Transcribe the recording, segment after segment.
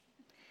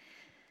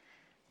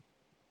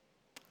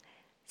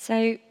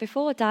So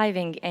before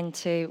diving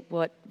into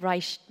what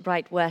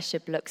right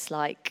worship looks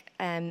like,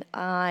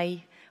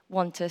 I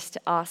want us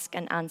to ask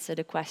and answer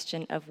the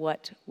question of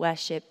what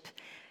worship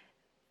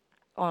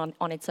on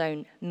its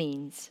own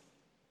means.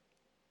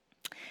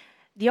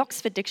 The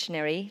Oxford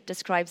Dictionary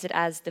describes it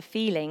as the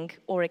feeling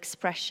or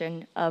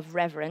expression of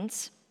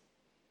reverence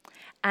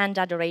and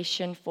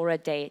adoration for a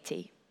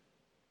deity.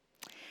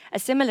 A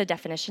similar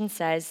definition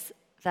says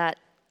that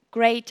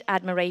great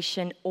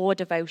admiration or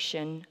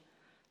devotion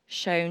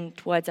shown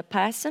towards a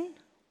person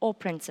or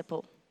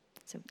principle.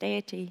 So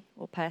deity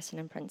or person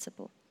and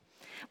principle.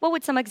 What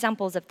would some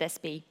examples of this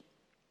be?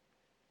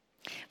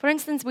 For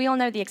instance, we all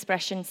know the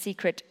expression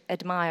secret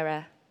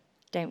admirer,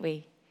 don't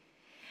we?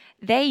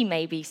 They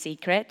may be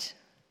secret,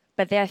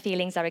 but their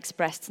feelings are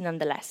expressed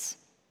nonetheless.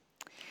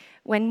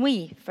 When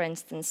we, for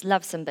instance,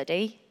 love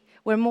somebody,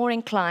 we're more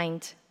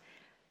inclined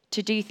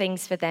to do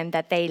things for them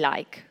that they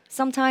like,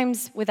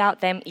 sometimes without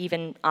them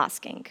even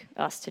asking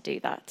us to do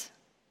that.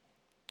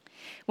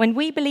 When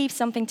we believe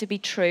something to be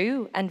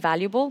true and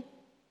valuable,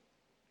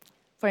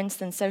 for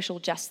instance, social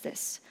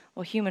justice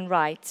or human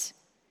rights,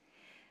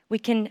 we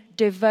can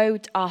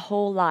devote our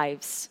whole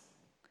lives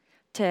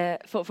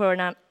for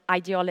an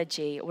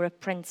ideology or a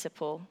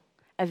principle,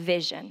 a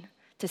vision,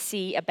 to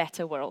see a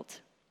better world.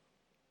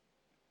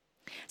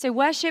 So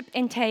worship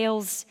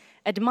entails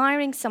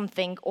admiring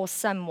something or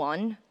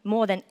someone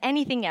more than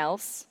anything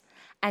else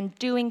and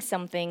doing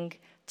something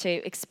to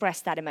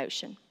express that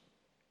emotion.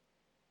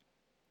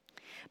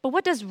 But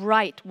what does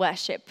right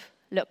worship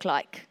look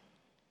like?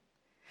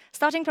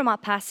 Starting from our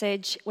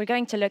passage, we're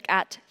going to look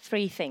at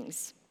three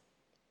things.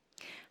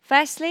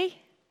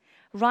 Firstly,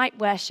 right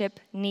worship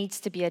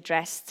needs to be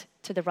addressed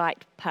to the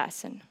right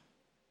person.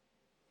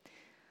 I'm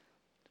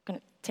going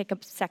to take a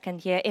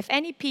second here. If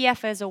any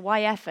PFers or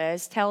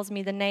YFers tells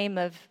me the name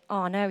of,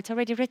 oh no, it's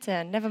already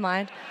written, never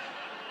mind.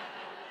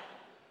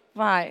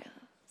 Right,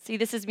 see,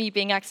 this is me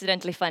being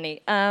accidentally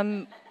funny.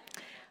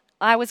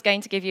 I was going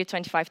to give you a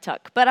 25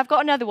 tuck, but I've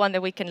got another one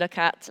that we can look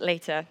at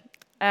later.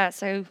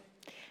 So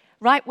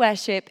right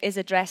worship is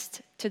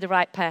addressed to the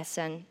right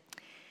person.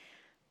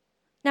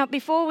 Now,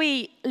 before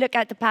we look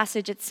at the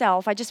passage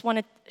itself, I just want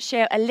to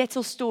share a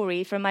little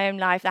story from my own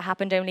life that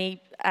happened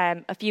only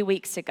a few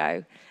weeks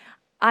ago.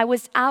 I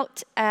was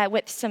out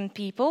with some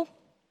people,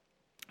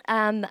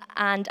 and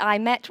I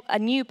met a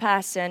new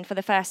person for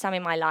the first time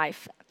in my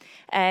life.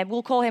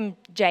 We'll call him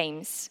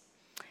James.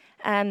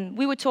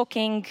 We were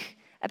talking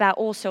about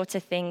all sorts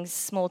of things,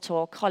 small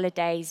talk,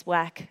 holidays,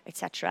 work,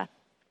 etc.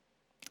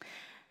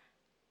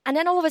 And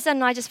then all of a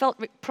sudden, I just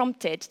felt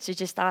prompted to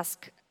just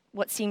ask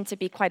what seemed to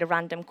be quite a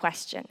random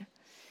question.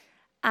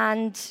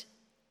 And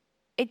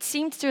it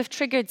seemed to have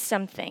triggered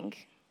something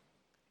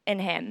in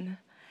him,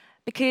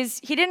 because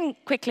he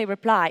didn't quickly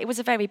reply. It was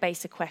a very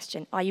basic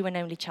question. Are you an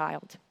only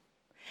child?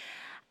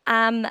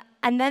 And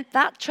then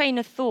that train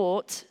of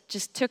thought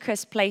just took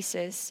us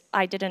places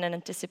I didn't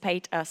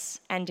anticipate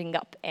us ending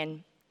up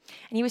in.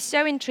 And he was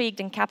so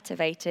intrigued and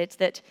captivated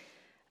that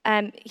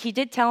he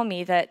did tell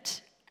me that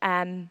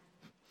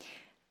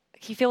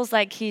he feels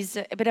like he's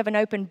a bit of an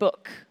open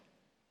book.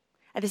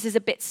 And this is a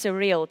bit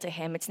surreal to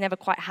him. It's never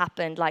quite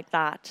happened like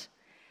that,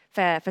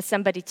 for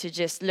somebody to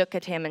just look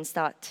at him and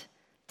start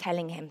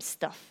telling him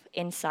stuff,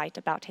 insight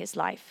about his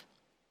life.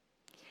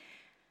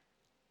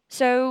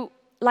 So,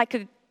 like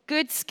a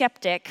good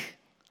skeptic,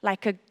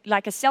 like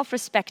a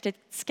self-respected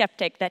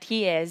skeptic that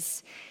he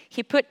is,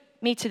 he put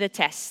me to the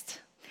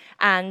test.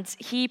 And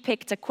he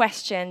picked a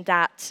question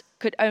that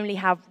could only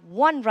have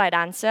one right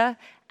answer,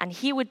 and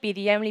he would be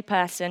the only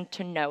person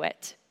to know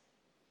it.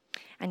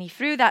 And he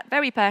threw that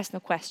very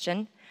personal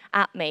question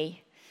at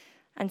me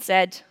and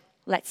said,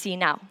 let's see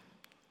now.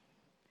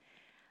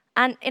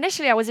 And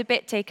initially I was a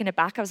bit taken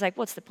aback. I was like,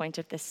 what's the point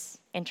of this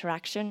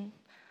interaction?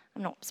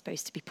 I'm not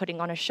supposed to be putting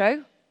on a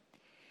show.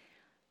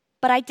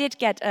 But I did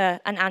get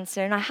an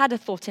answer, and I had a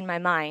thought in my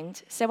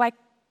mind. So I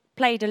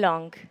played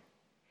along,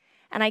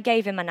 and I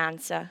gave him an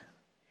answer.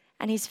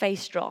 And his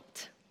face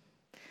dropped.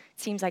 It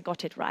seems I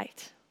got it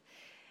right.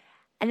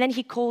 And then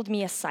he called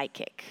me a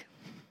psychic.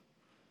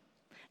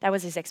 That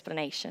was his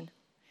explanation.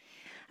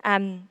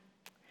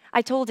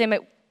 I told him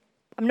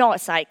I'm not a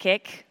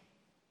psychic.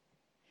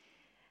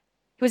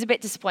 He was a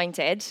bit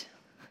disappointed.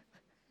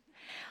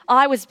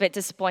 I was a bit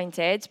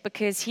disappointed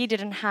because we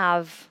didn't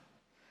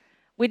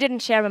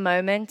share a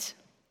moment,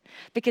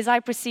 because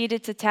I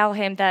proceeded to tell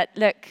him that,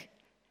 look,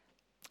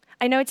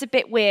 I know it's a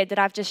bit weird that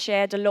I've just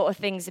shared a lot of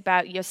things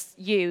about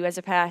you as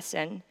a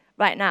person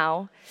right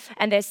now,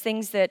 and there's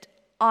things that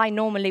I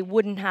normally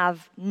wouldn't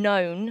have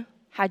known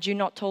had you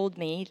not told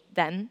me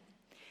them.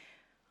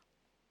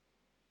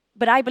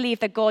 But I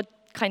believe that God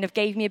kind of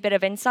gave me a bit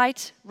of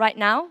insight right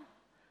now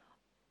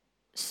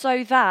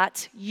so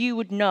that you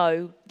would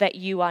know that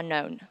you are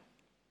known.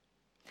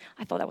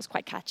 I thought that was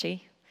quite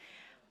catchy.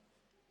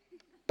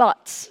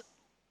 But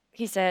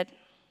he said,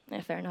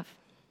 yeah, fair enough.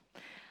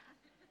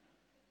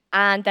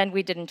 And then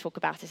we didn't talk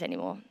about it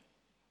anymore.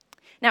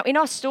 Now, in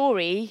our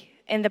story,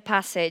 in the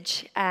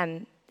passage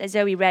that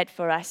Zoe read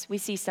for us, we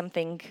see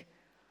something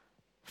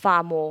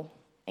far more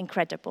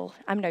incredible.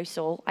 I'm no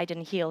Saul. I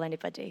didn't heal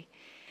anybody.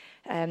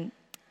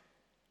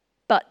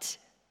 But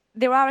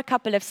there are a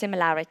couple of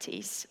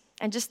similarities,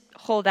 and just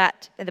hold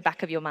that in the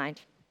back of your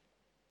mind.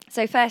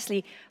 So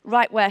firstly,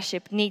 right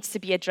worship needs to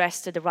be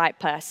addressed to the right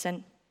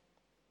person.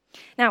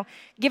 Now,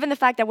 given the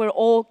fact that we're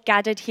all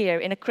gathered here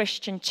in a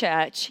Christian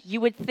church, you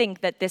would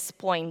think that this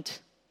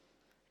point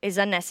is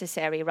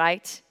unnecessary,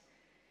 right?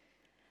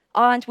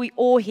 Aren't we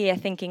all here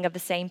thinking of the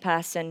same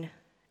person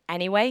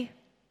anyway?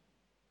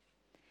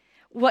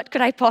 What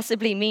could I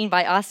possibly mean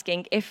by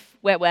asking if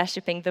we're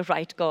worshipping the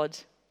right God?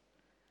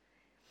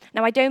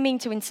 Now, I don't mean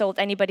to insult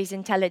anybody's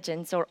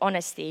intelligence or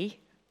honesty,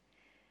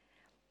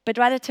 but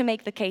rather to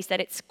make the case that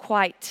it's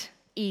quite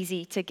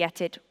easy to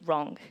get it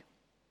wrong.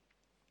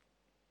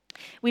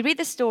 We read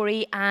the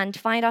story and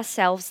find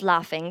ourselves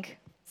laughing,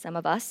 some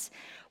of us,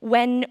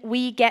 when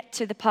we get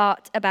to the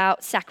part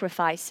about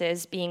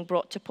sacrifices being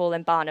brought to Paul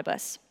and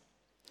Barnabas.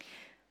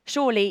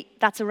 Surely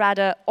that's a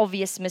rather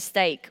obvious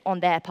mistake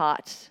on their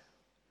part,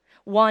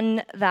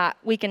 one that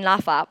we can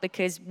laugh at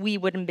because we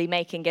wouldn't be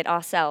making it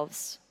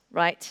ourselves,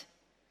 right?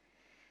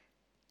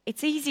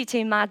 It's easy to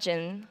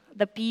imagine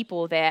the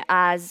people there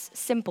as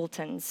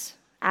simpletons,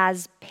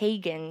 as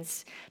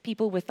pagans,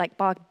 people with like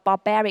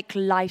barbaric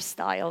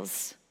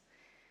lifestyles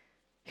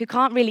who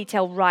can't really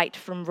tell right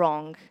from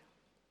wrong.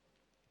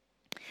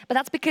 But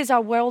that's because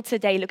our world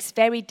today looks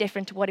very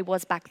different to what it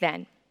was back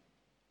then.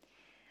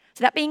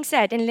 So that being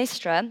said, in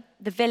Lystra,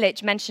 the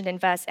village mentioned in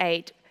verse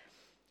 8,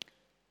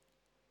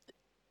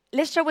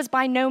 Lystra was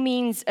by no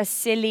means a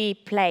silly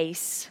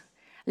place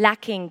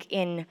lacking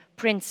in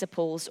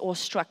principles or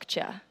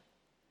structure.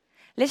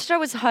 Lystra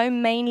was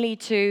home mainly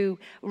to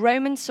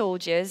Roman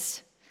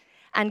soldiers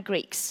and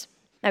Greeks.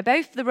 Now,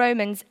 both the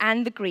Romans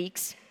and the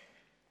Greeks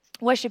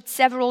worshipped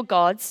several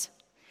gods,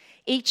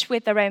 each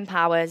with their own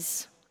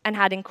powers, and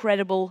had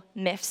incredible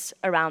myths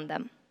around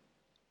them.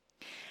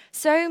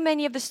 So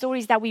many of the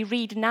stories that we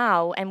read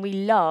now and we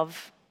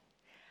love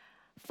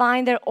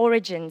find their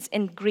origins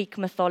in Greek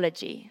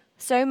mythology.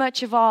 So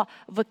much of our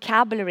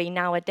vocabulary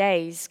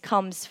nowadays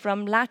comes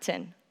from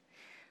Latin.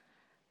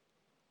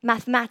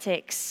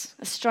 Mathematics,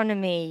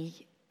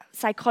 astronomy,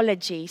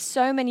 psychology,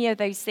 so many of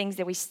those things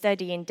that we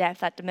study in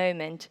depth at the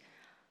moment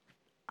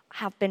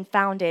have been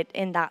founded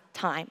in that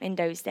time, in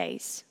those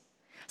days.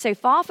 So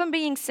far from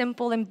being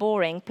simple and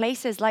boring,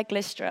 places like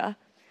Lystra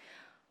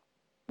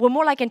were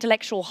more like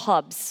intellectual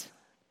hubs,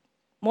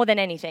 more than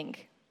anything.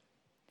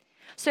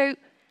 So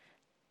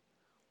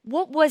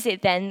what was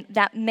it then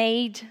that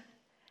made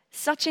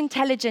such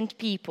intelligent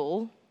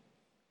people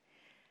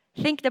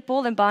think that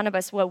Paul and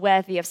Barnabas were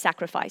worthy of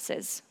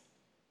sacrifices?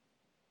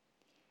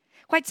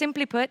 Quite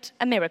simply put,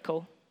 a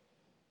miracle.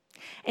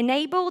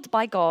 Enabled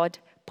by God,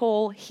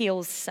 Paul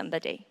heals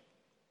somebody.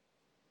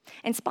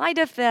 In spite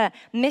of the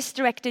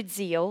misdirected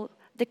zeal,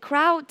 the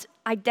crowd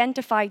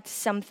identified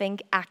something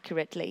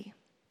accurately.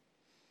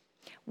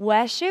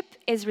 Worship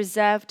is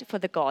reserved for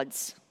the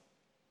gods.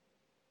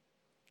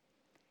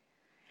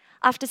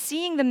 After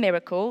seeing the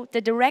miracle,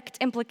 the direct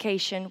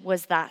implication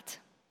was that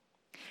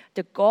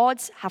the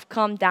gods have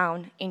come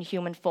down in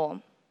human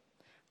form.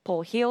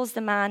 Paul heals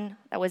the man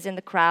that was in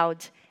the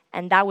crowd,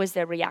 and that was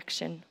their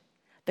reaction.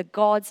 The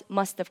gods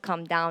must have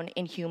come down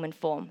in human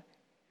form.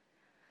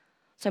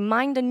 So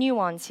mind the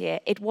nuance here.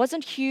 It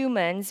wasn't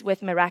humans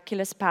with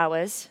miraculous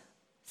powers,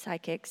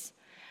 psychics,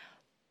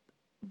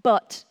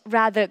 but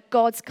rather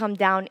gods come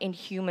down in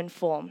human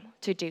form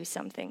to do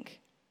something.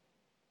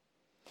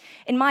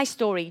 In my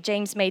story,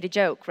 James made a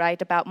joke, right,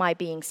 about my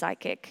being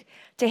psychic.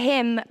 To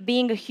him,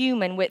 being a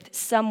human with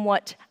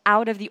somewhat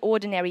out of the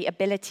ordinary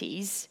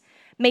abilities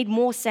made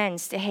more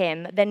sense to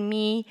him than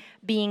me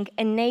being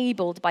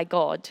enabled by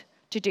God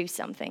to do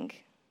something.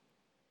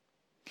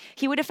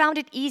 He would have found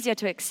it easier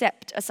to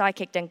accept a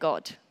psychic than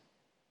God.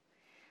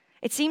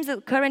 It seems that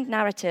the current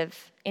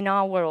narrative in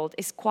our world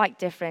is quite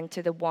different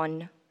to the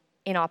one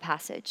in our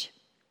passage.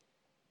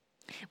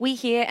 We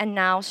here and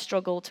now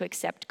struggle to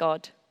accept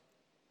God.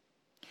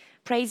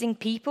 Praising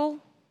people,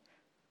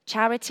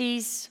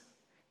 charities,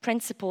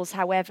 principles,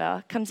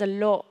 however, comes a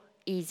lot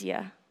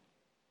easier.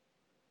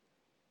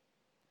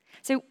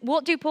 So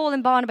what do Paul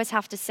and Barnabas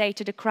have to say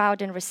to the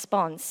crowd in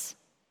response?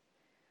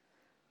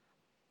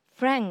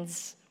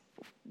 Friends,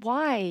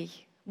 why?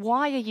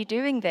 Why are you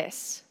doing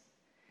this?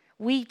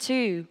 We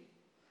too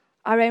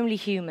are only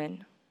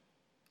human.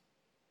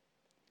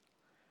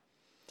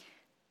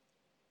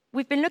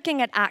 We've been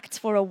looking at Acts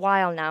for a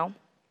while now,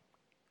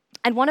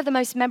 and one of the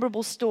most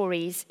memorable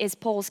stories is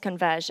Paul's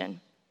conversion.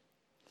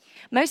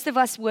 Most of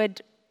us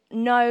would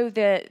know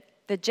the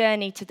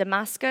journey to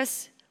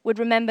Damascus, would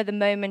remember the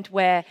moment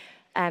where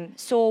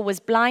Saul was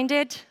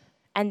blinded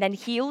and then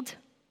healed.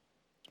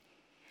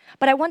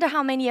 But I wonder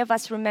how many of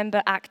us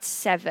remember Acts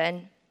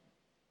 7,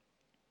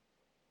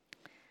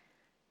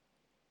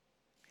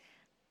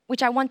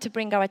 which I want to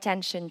bring our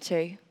attention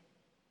to.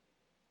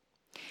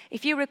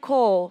 If you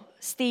recall,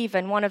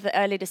 Stephen, one of the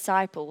early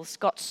disciples,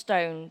 got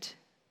stoned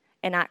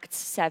in Acts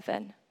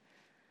 7.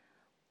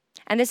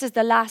 And this is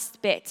the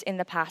last bit in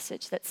the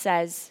passage that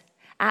says,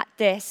 "At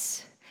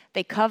this,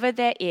 They covered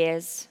their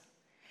ears,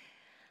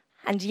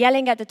 and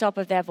yelling at the top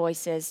of their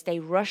voices, they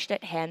rushed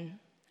at him,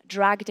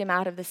 dragged him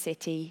out of the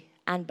city,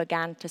 and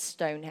began to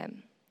stone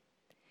him.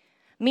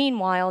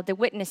 Meanwhile, the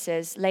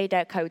witnesses laid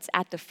their coats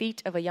at the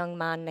feet of a young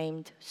man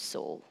named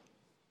Saul.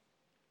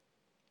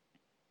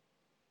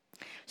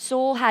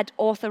 Saul had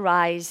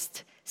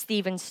authorized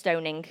Stephen's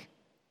stoning.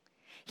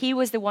 He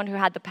was the one who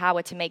had the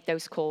power to make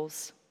those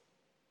calls.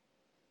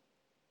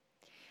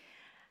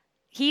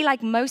 He,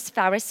 like most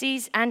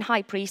Pharisees and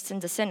high priests in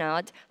the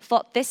synod,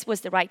 thought this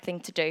was the right thing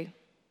to do,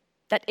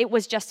 that it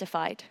was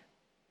justified.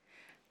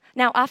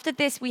 Now, after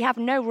this, we have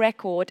no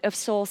record of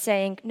Saul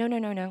saying,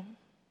 no.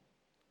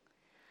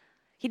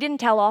 He didn't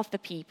tell off the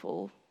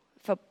people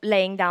for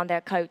laying down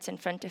their coats in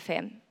front of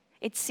him.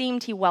 It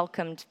seemed he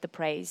welcomed the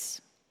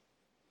praise.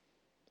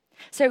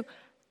 So,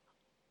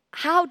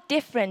 how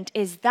different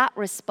is that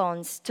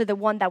response to the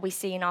one that we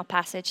see in our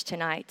passage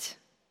tonight?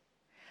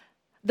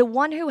 The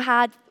one who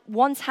had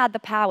once had the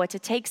power to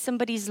take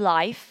somebody's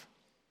life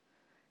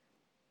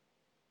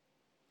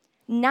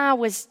now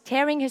was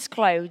tearing his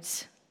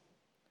clothes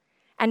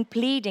and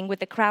pleading with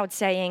the crowd,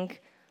 saying,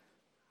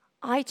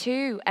 I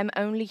too am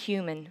only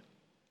human.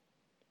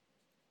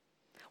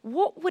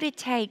 What would it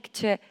take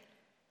to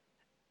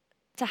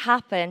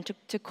happen,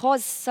 to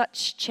cause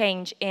such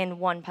change in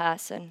one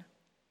person?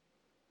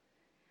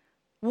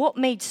 What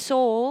made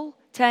Saul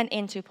turn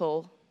into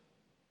Paul?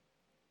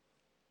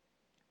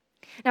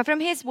 Now, from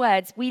his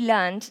words, we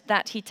learned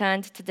that he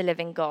turned to the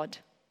living God.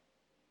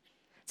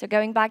 So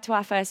going back to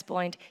our first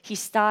point, he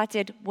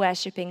started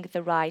worshipping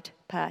the right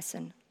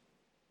person.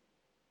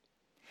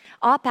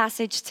 Our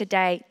passage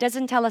today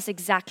doesn't tell us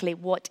exactly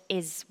what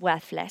is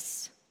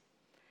worthless.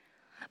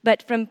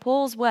 But from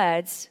Paul's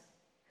words,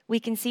 we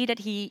can see that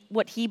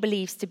what he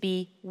believes to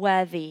be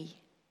worthy,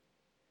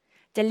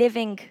 the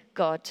living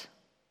God.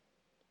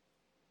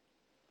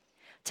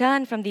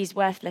 Turn from these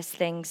worthless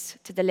things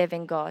to the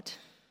living God.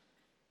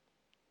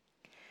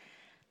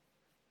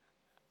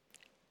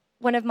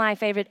 One of my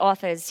favorite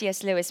authors,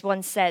 C.S. Lewis,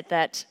 once said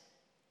that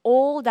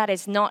all that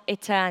is not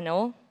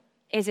eternal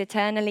is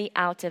eternally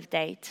out of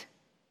date.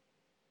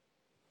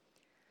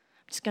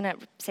 I'm just going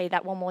to say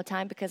that one more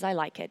time because I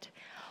like it.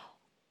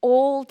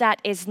 All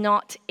that is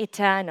not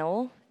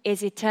eternal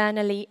is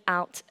eternally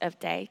out of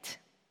date.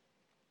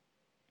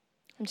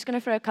 I'm just going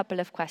to throw a couple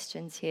of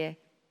questions here.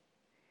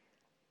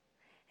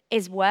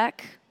 Is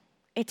work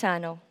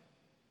eternal?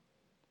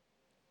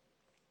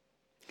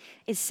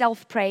 Is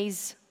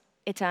self-praise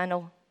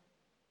eternal?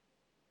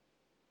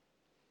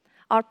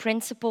 Our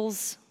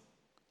principles,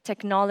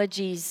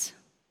 technologies,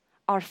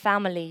 our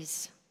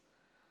families,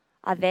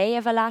 are they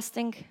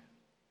everlasting?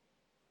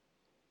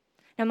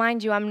 Now,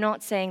 mind you, I'm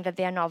not saying that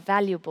they are not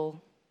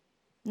valuable.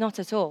 Not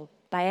at all,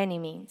 by any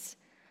means.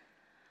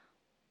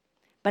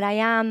 But I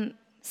am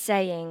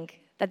saying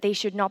that they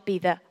should not be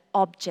the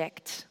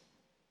object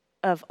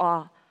of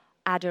our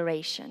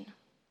adoration,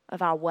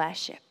 of our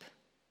worship.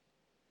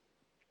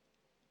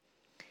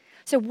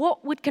 So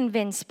what would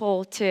convince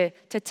Paul to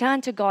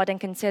turn to God and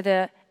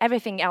consider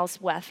everything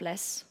else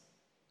worthless?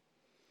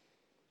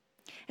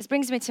 This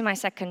brings me to my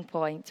second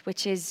point,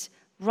 which is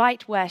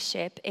right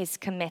worship is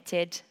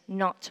committed,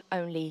 not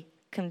only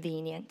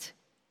convenient.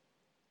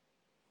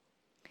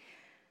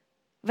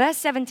 Verse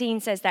 17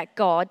 says that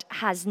God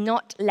has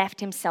not left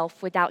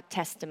himself without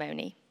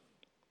testimony.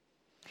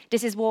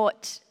 This is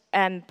what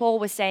Paul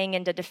was saying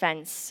in their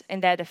defense.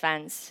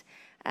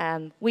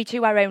 We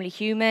too are only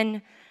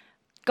human.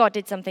 God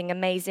did something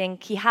amazing.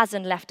 He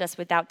hasn't left us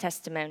without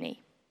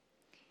testimony.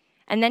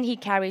 And then he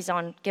carries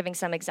on giving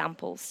some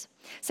examples.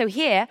 So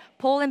here,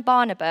 Paul and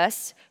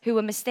Barnabas, who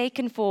were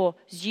mistaken for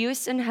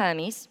Zeus and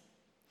Hermes,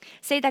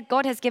 say that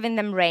God has given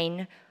them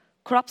rain,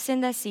 crops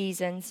in their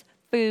seasons,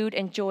 food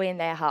and joy in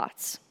their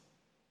hearts.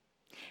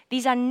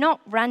 These are not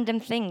random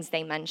things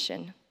they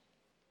mention.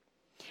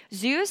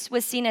 Zeus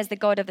was seen as the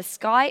god of the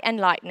sky and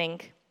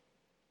lightning.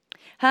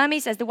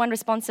 Hermes as the one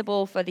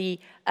responsible for the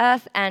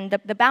earth and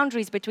the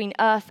boundaries between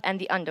earth and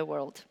the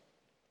underworld.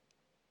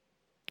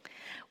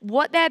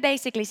 What they're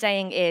basically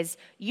saying is,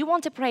 you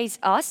want to praise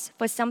us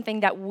for something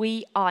that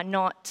we are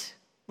not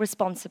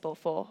responsible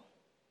for.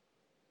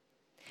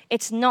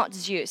 It's not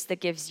Zeus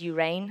that gives you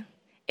rain,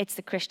 it's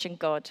the Christian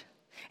God.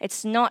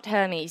 It's not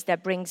Hermes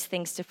that brings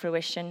things to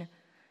fruition,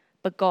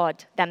 but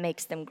God that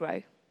makes them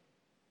grow.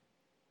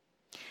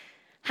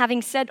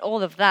 Having said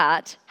all of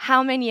that,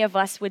 how many of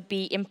us would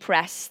be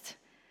impressed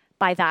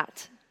by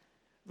that,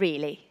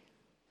 really?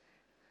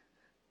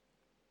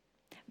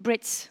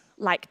 Brits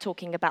like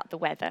talking about the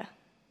weather.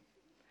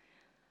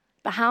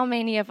 But how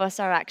many of us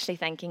are actually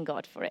thanking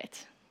God for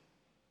it?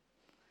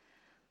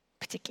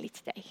 Particularly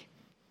today.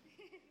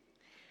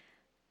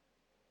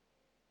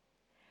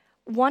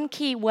 One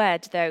key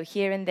word, though,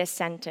 here in this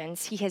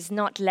sentence, he has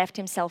not left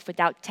himself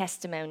without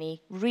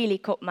testimony, really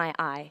caught my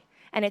eye.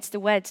 And it's the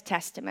word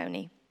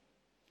testimony.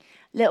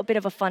 Little bit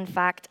of a fun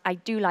fact, I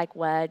do like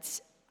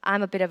words.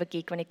 I'm a bit of a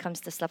geek when it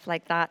comes to stuff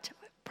like that.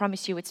 I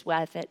promise you it's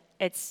worth it.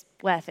 It's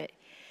worth it.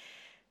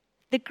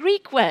 The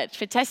Greek word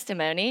for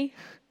testimony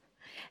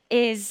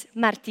is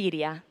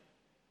martyria.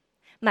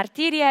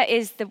 Martyria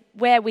is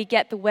where we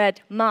get the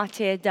word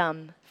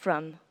martyrdom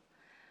from,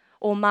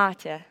 or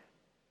martyr.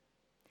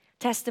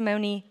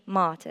 Testimony,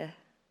 martyr.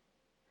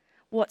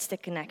 What's the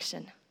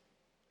connection?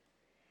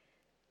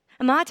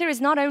 A martyr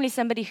is not only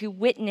somebody who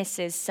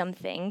witnesses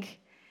something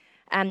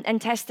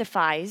and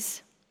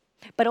testifies,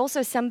 but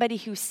also somebody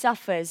who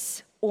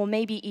suffers or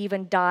maybe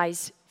even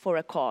dies for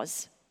a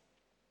cause.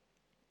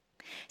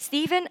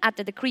 Stephen, at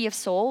the decree of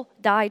Saul,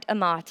 died a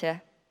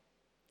martyr.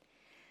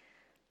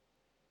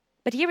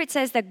 But here it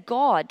says that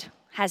God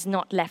has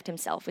not left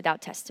himself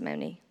without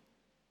testimony.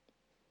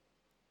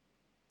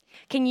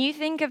 Can you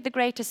think of the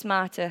greatest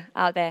martyr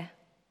out there?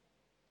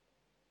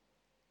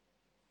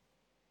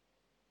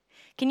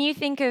 Can you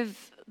think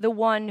of the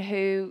one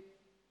who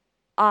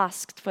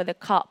asked for the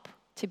cup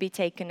to be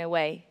taken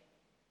away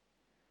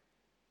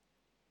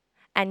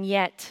and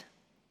yet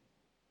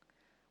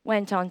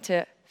went on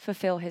to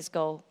fulfill his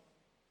goal?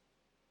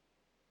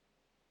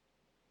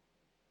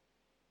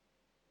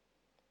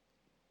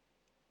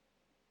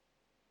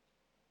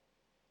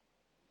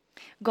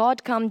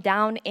 God come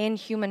down in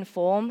human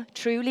form,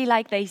 truly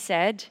like they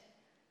said,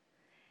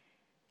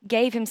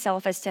 gave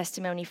himself as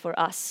testimony for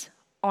us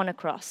on a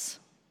cross.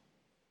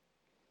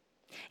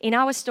 In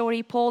our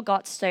story, Paul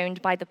got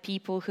stoned by the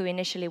people who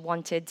initially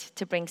wanted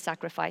to bring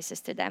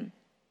sacrifices to them.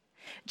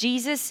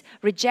 Jesus,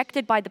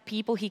 rejected by the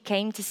people he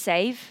came to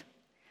save,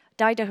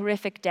 died a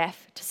horrific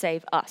death to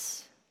save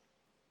us.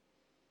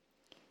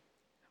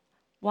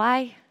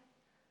 Why?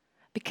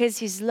 Because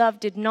his love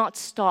did not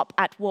stop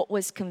at what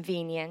was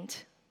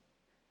convenient.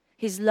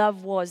 His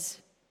love was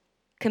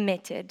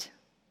committed,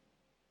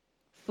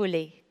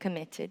 fully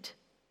committed.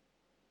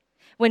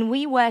 When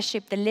we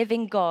worship the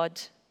living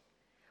God,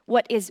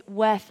 what is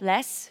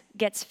worthless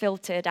gets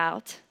filtered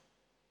out.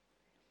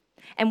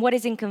 And what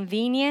is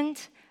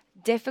inconvenient,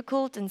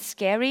 difficult, and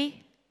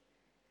scary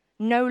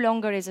no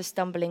longer is a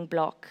stumbling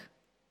block,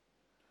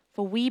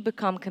 for we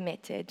become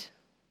committed.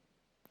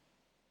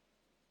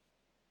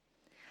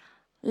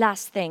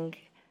 Last thing,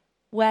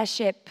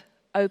 worship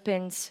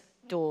opens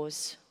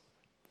doors.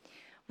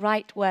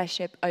 Right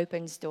worship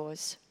opens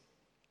doors.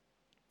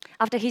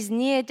 After his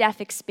near-death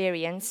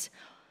experience,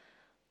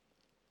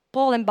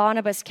 Paul and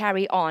Barnabas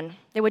carry on.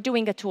 They were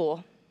doing a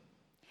tour.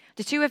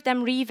 The two of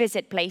them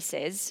revisit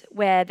places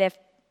where they've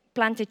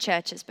planted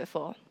churches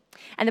before.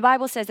 And the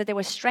Bible says that they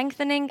were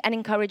strengthening and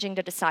encouraging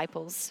the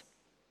disciples.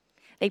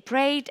 They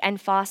prayed and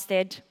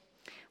fasted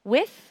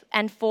with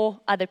and for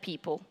other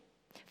people,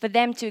 for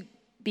them to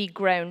be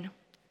grown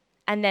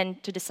and then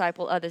to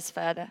disciple others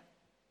further.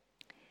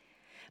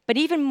 But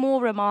even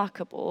more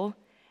remarkable,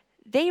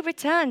 they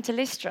return to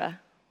Lystra.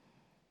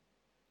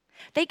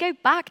 They go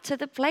back to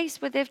the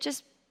place where they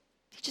just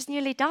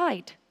nearly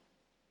died.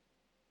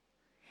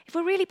 If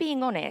we're really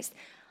being honest,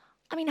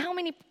 I mean, how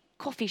many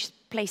coffee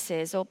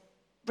places or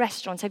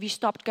restaurants have you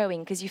stopped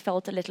going because you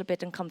felt a little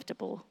bit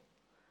uncomfortable?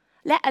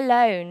 Let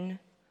alone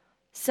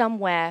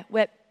somewhere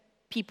where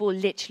people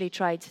literally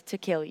tried to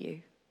kill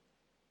you.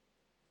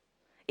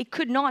 It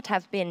could not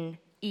have been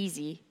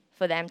easy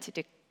for them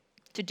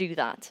to do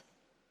that.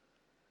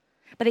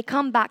 But they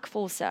come back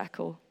full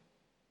circle.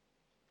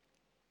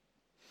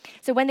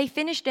 So when they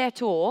finished their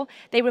tour,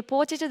 they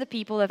reported to the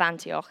people of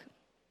Antioch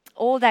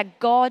all that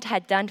God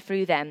had done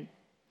through them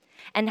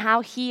and how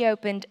he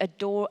opened a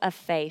door of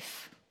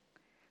faith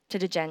to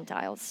the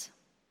Gentiles.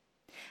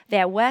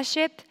 Their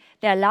worship,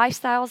 their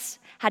lifestyles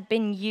had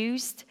been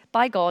used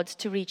by God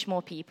to reach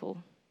more people.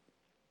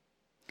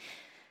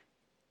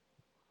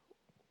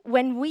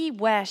 When we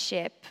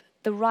worship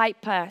the right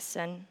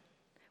person,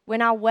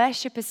 when our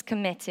worship is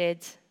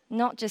committed,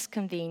 not just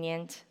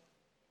convenient,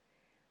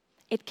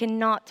 it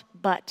cannot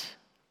but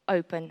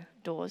open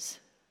doors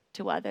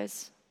to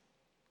others.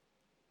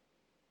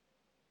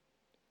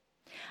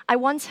 I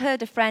once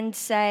heard a friend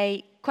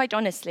say, quite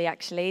honestly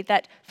actually,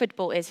 that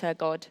football is her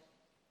God.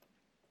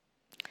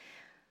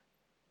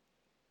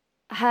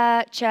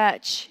 Her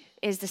church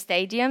is the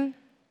stadium.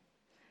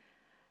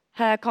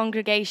 Her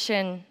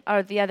congregation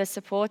are the other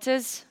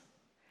supporters.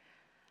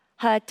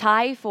 Her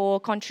tithe or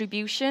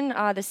contribution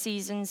are the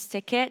season's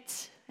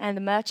ticket and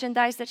the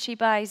merchandise that she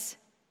buys.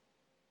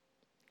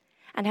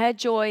 And her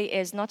joy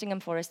is Nottingham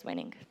Forest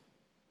winning.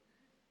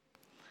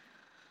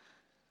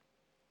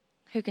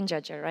 Who can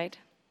judge her, right?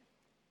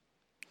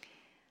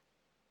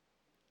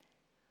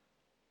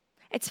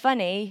 It's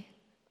funny,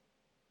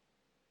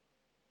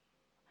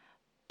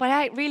 but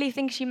I really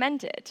think she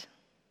meant it.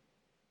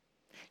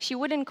 She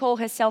wouldn't call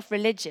herself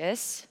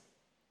religious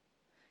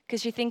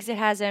because she thinks it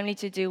has only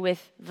to do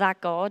with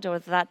that God or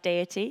that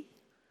deity.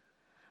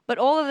 But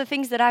all of the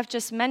things that I've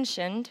just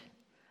mentioned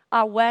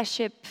are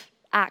worship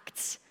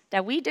acts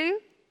that we do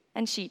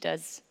and she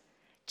does,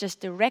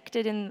 just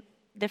directed in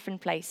different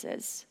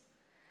places.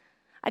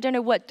 I don't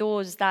know what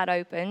doors that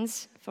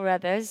opens for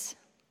others,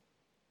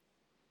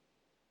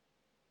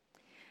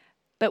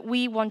 but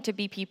we want to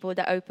be people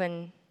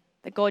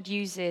that God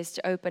uses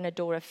to open a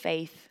door of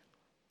faith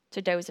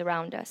to those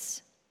around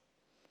us.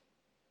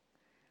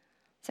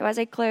 So as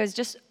I close,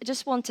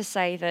 just want to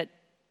say that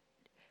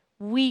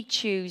we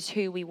choose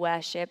who we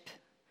worship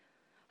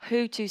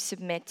who to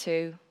submit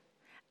to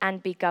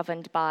and be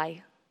governed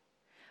by.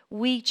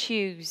 We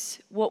choose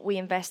what we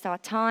invest our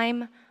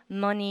time,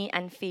 money,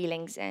 and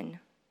feelings in.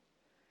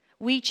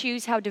 We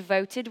choose how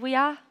devoted we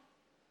are,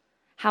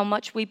 how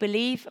much we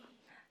believe,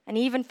 and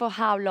even for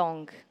how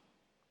long.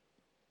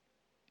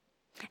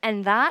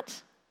 And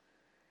that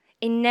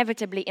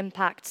inevitably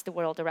impacts the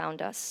world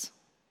around us.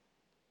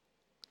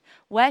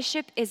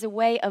 Worship is a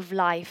way of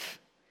life,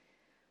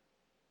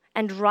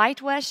 and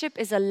right worship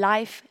is a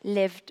life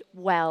lived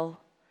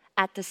well,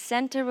 at the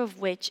center of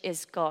which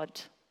is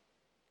God.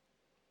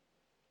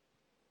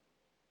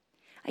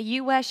 Are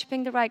you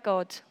worshiping the right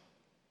God?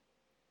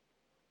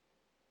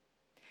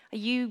 Are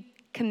you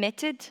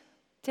committed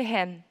to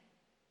Him?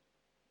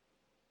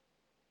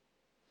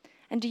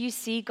 And do you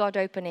see God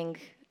opening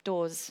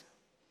doors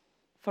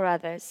for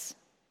others?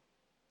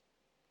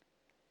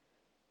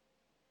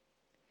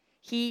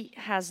 He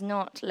has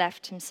not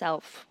left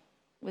Himself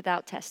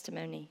without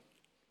testimony.